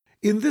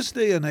In this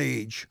day and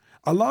age,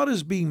 a lot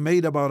is being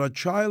made about a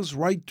child's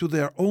right to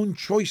their own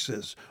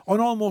choices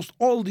on almost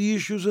all the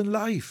issues in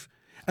life.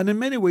 And in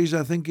many ways,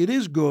 I think it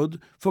is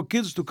good for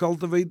kids to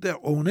cultivate their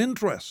own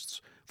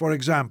interests. For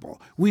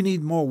example, we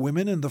need more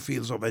women in the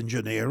fields of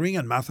engineering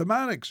and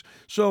mathematics,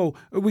 so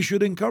we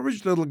should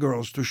encourage little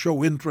girls to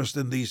show interest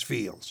in these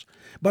fields.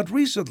 But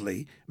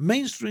recently,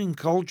 mainstream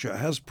culture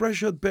has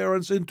pressured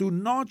parents into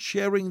not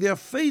sharing their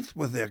faith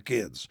with their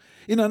kids,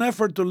 in an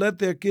effort to let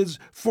their kids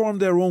form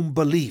their own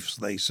beliefs,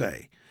 they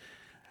say.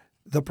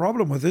 The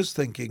problem with this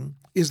thinking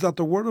is that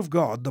the Word of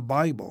God, the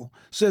Bible,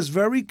 says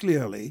very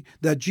clearly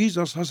that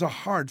Jesus has a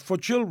heart for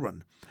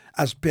children.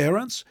 As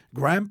parents,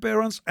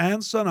 grandparents,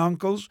 aunts, and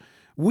uncles,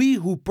 we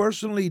who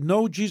personally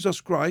know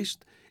Jesus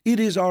Christ, it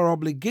is our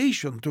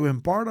obligation to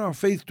impart our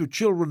faith to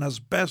children as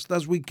best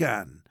as we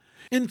can.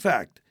 In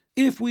fact,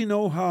 if we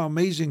know how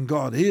amazing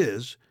God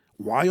is,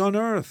 why on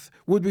earth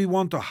would we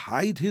want to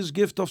hide His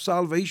gift of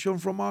salvation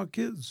from our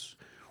kids?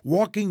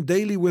 Walking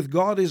daily with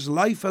God is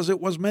life as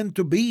it was meant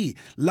to be,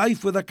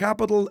 life with a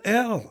capital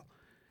L.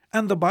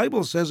 And the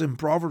Bible says in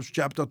Proverbs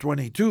chapter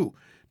 22,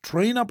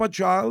 "Train up a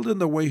child in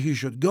the way he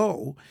should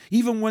go.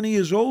 Even when he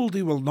is old,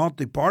 he will not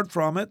depart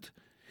from it."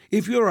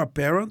 If you're a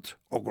parent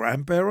or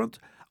grandparent,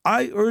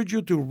 I urge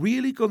you to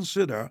really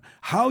consider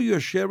how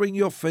you're sharing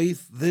your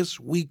faith this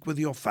week with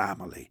your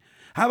family.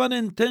 Have an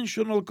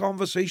intentional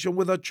conversation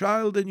with a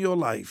child in your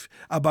life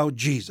about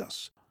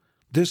Jesus.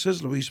 This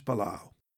is Luis Palau.